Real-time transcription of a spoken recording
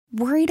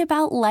Worried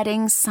about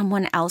letting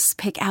someone else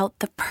pick out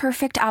the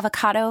perfect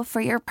avocado for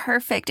your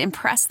perfect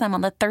impress them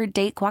on the third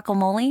date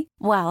guacamole?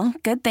 Well,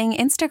 good thing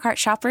Instacart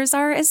shoppers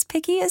are as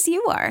picky as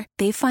you are.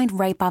 They find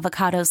ripe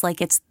avocados like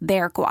it's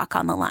their guac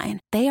on the line.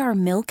 They are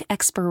milk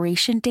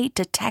expiration date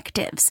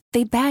detectives.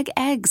 They bag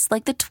eggs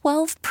like the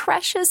 12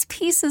 precious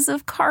pieces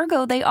of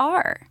cargo they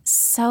are.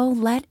 So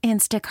let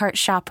Instacart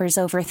shoppers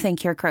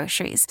overthink your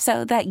groceries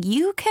so that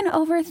you can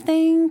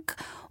overthink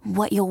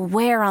what you'll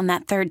wear on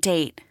that third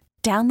date.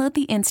 Download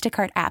the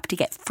Instacart app to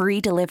get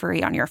free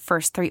delivery on your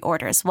first 3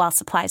 orders while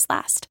supplies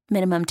last.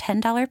 Minimum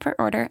 $10 per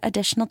order.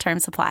 Additional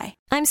terms apply.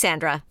 I'm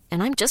Sandra,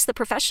 and I'm just the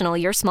professional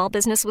your small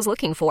business was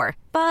looking for.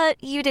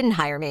 But you didn't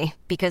hire me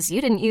because you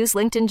didn't use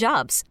LinkedIn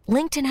Jobs.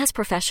 LinkedIn has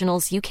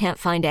professionals you can't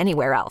find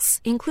anywhere else,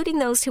 including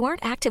those who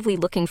aren't actively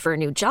looking for a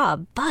new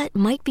job, but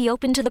might be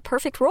open to the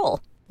perfect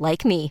role,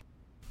 like me.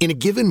 In a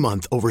given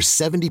month, over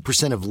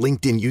 70% of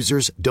LinkedIn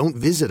users don't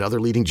visit other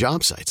leading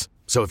job sites.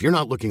 So if you're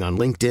not looking on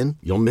LinkedIn,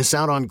 you'll miss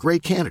out on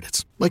great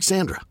candidates like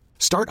Sandra.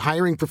 Start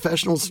hiring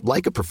professionals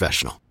like a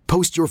professional.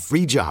 Post your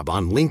free job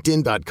on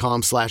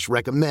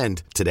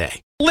linkedin.com/recommend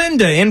today.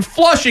 Linda in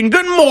Flushing.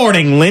 Good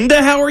morning,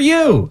 Linda. How are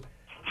you?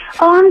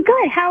 Oh, I'm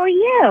good. How are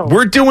you?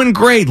 We're doing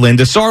great,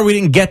 Linda. Sorry we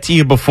didn't get to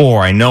you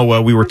before. I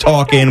know we were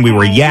talking, we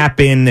were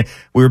yapping.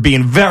 We were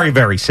being very,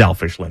 very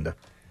selfish, Linda.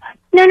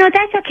 No,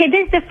 that's okay.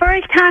 This is the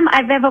first time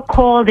I've ever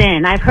called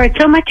in. I've heard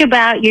so much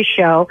about your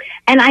show,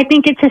 and I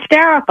think it's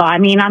hysterical. I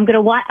mean, I'm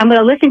going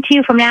to listen to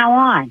you from now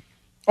on.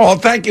 Oh,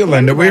 thank you,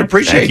 Linda. We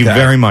appreciate Thank you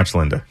very much,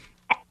 Linda.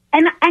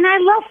 And I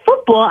love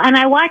football, and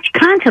I watch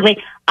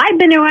constantly. I've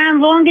been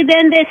around longer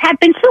than there have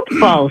been Super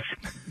Bowls.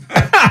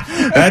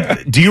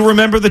 Do you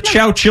remember the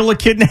Chowchilla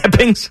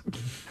kidnappings?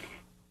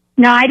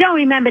 No, I don't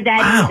remember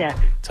that either.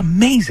 It's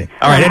amazing.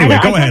 All right, anyway,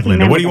 go ahead,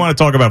 Linda. What do you want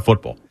to talk about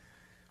football?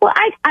 Well,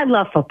 I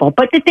love football,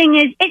 but the thing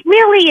is, it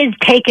really is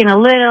taking a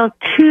little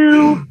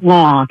too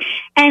long.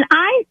 And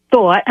I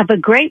thought of a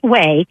great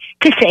way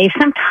to save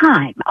some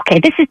time. Okay,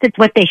 this is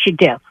what they should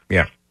do.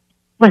 Yeah.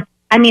 Well,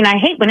 I mean, I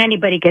hate when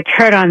anybody gets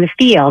hurt on the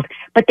field,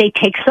 but they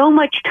take so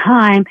much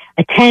time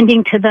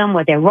attending to them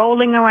while they're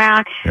rolling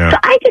around. Yeah. So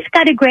I just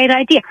got a great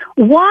idea.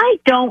 Why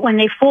don't, when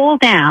they fall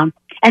down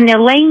and they're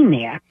laying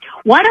there,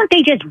 why don't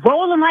they just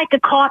roll them like a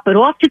carpet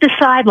off to the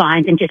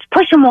sidelines and just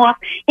push them off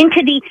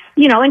into the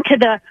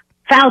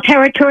foul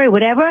territory,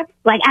 whatever,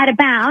 like out of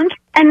bounds,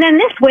 and then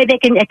this way they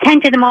can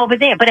attend to them over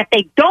there. But if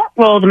they don't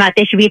roll them out,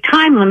 there should be a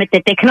time limit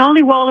that they can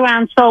only roll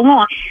around so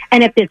long.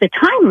 And if there's a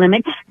time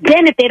limit,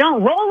 then if they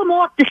don't roll them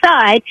off the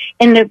side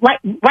in the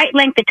right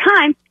length of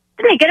time,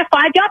 then they get a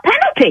 5-yard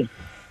penalty.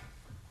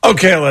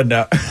 Okay,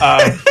 Linda.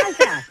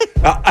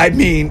 I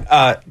mean,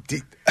 I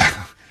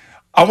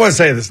want to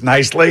say this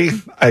nicely.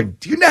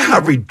 Do you know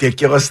how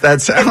ridiculous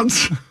that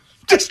sounds?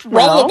 Just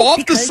roll them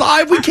off the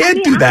side. We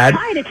can't do that. I'm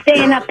tired of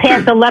staying up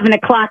past 11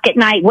 o'clock at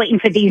night waiting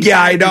for these.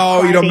 Yeah, I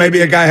know.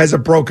 Maybe a guy has a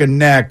broken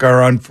neck,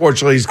 or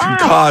unfortunately he's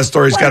concussed,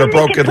 or he's got a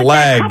broken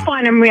leg. Put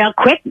on him real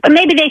quick, but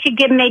maybe they should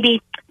give him a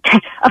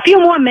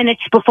few more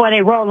minutes before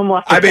they roll him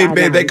off.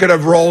 They could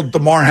have rolled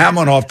DeMar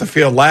Hamlin off the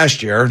field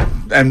last year,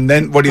 and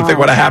then what do you think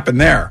would have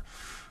happened there?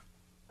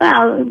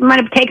 Well, it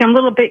might have taken a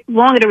little bit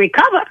longer to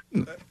recover.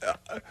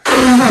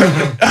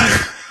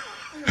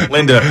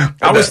 Linda,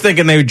 I was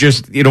thinking they would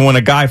just, when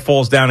a guy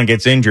falls down and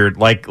gets injured,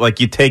 like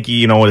you take,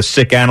 a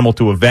sick animal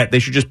to a vet, they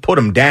should just put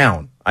him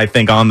down, I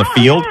think, on the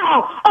field.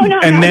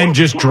 And then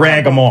just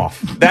drag him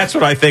off. That's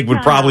what I think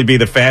would probably be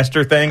the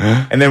faster thing.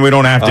 And then we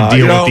don't have to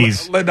deal with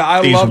these. Linda, I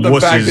love the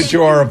fact that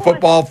you are a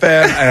football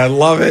fan, and I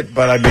love it,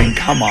 but I mean,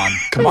 come on.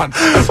 And by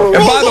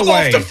the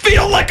way, off the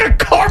field like a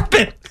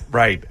carpet.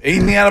 Right.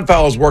 And the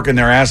NFL is working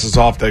their asses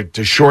off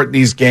to shorten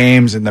these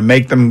games and to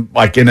make them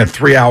like in a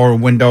 3-hour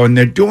window. And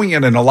they're doing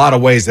it in a lot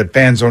of ways that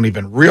fans don't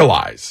even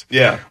realize.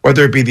 Yeah.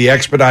 Whether it be the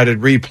expedited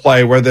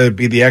replay, whether it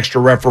be the extra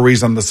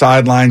referees on the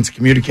sidelines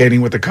communicating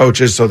with the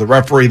coaches. So the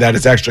referee that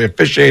is actually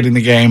officiating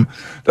the game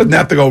doesn't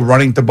have to go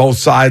running to both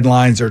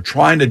sidelines. They're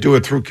trying to do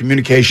it through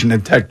communication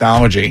and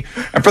technology.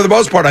 And for the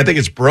most part, I think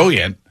it's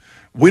brilliant.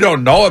 We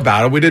don't know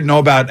about it. We didn't know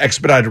about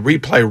expedited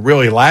replay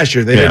really last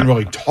year. They didn't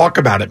really talk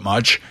about it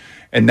much.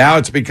 And now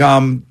it's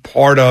become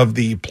part of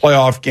the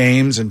playoff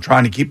games and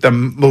trying to keep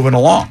them moving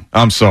along.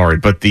 I'm sorry,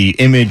 but the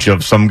image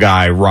of some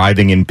guy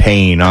writhing in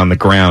pain on the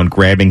ground,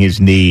 grabbing his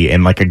knee,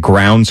 and like a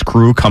grounds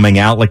crew coming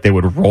out like they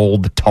would roll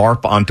the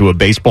tarp onto a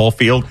baseball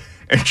field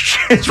and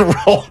just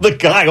roll the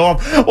guy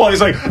off while he's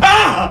like, come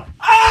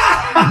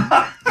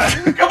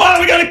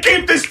on, we got to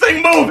keep this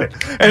thing moving.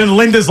 And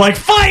Linda's like,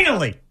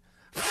 finally,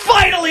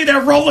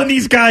 they're rolling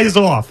these guys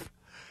off.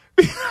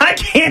 I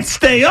can't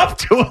stay up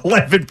to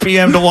 11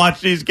 p.m. to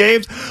watch these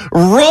games.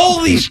 Roll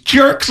these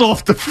jerks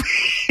off the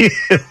field.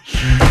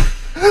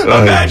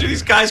 Imagine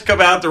these guys come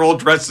out, they're all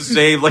dressed the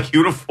same, like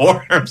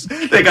uniforms.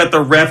 They got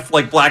the ref,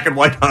 like black and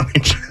white on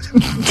each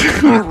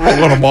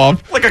rolling them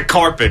off. Like a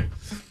carpet.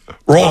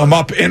 Roll them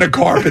up in a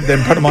carpet,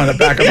 then put them on the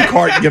back of the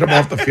cart and get them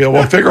off the field.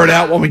 We'll figure it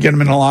out when we get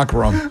them in the locker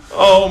room.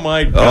 Oh,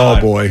 my God.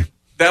 Oh, boy.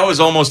 That was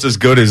almost as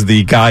good as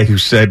the guy who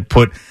said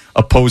put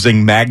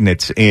opposing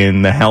magnets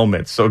in the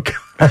helmets. So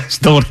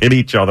Just don't hit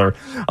each other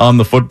on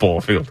the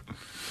football field.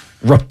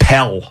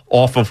 Repel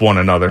off of one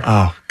another.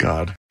 Oh,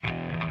 God.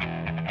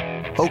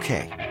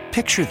 Okay,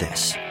 picture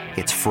this.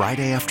 It's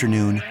Friday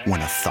afternoon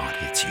when a thought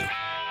hits you.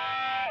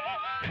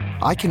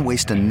 I can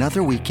waste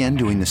another weekend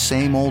doing the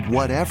same old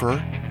whatever,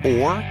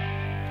 or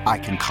I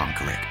can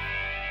conquer it.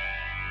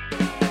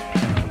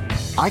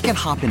 I can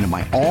hop into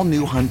my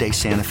all-new Hyundai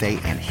Santa Fe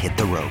and hit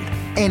the road.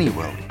 Any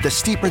road. The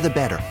steeper, the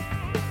better.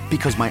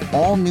 Because my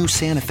all-new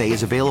Santa Fe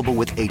is available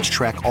with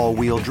H-Track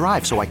all-wheel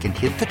drive, so I can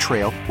hit the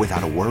trail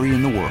without a worry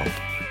in the world.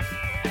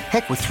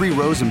 Heck, with 3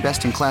 rows and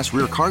best-in-class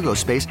rear cargo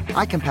space,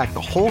 I can pack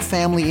the whole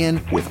family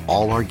in with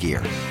all our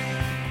gear.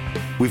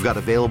 We've got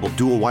available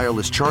dual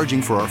wireless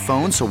charging for our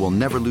phones, so we'll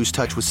never lose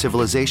touch with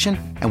civilization,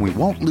 and we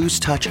won't lose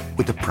touch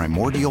with the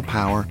primordial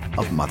power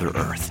of Mother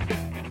Earth.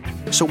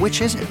 So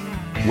which is it?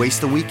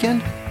 Waste the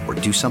weekend or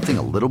do something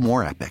a little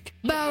more epic?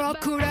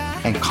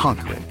 And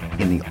conquer it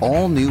in the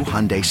all-new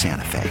Hyundai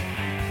Santa Fe.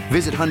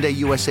 Visit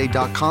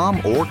HyundaiUSA.com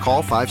or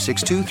call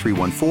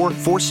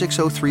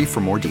 562-314-4603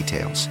 for more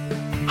details.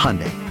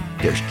 Hyundai,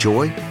 there's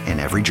joy in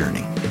every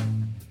journey.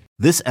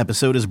 This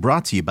episode is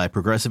brought to you by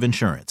Progressive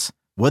Insurance.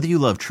 Whether you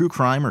love true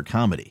crime or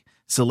comedy,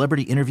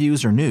 celebrity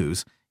interviews or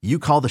news, you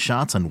call the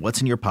shots on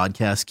what's in your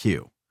podcast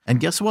queue. And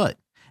guess what?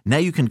 Now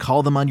you can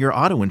call them on your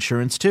auto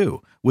insurance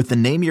too with the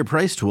Name Your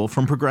Price tool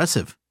from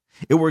Progressive.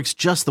 It works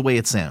just the way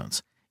it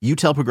sounds. You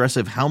tell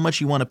Progressive how much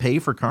you want to pay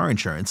for car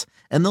insurance,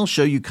 and they'll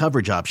show you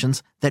coverage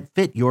options that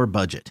fit your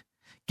budget.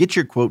 Get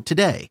your quote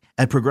today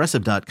at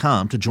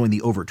Progressive.com to join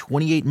the over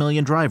 28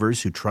 million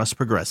drivers who trust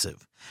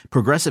Progressive.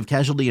 Progressive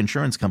Casualty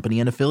Insurance Company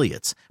and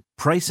Affiliates.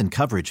 Price and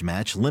coverage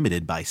match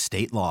limited by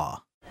state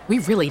law. We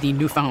really need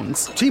new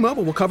phones.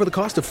 T-Mobile will cover the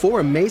cost of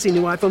 4 amazing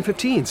new iPhone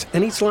 15s,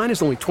 and each line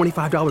is only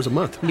 $25 a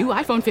month. New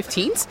iPhone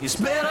 15s? It's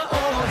better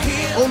over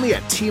here. Only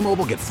at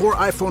T-Mobile, get 4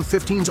 iPhone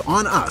 15s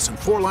on us and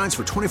 4 lines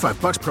for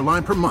 $25 per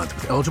line per month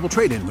with eligible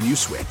trade-in when you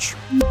switch.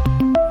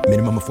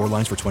 Minimum of 4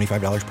 lines for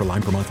 $25 per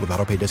line per month with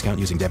autopay discount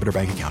using debit or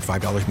bank account.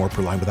 $5 more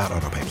per line without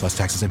autopay, plus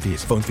taxes and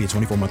fees. Phone fee at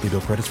 24 monthly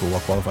bill credits for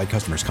well-qualified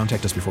customers.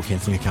 Contact us before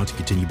canceling account to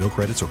continue bill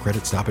credits or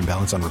credit stop and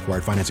balance on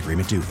required finance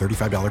agreement due.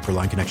 $35 per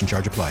line connection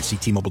charge applies. See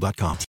T-Mobile.com.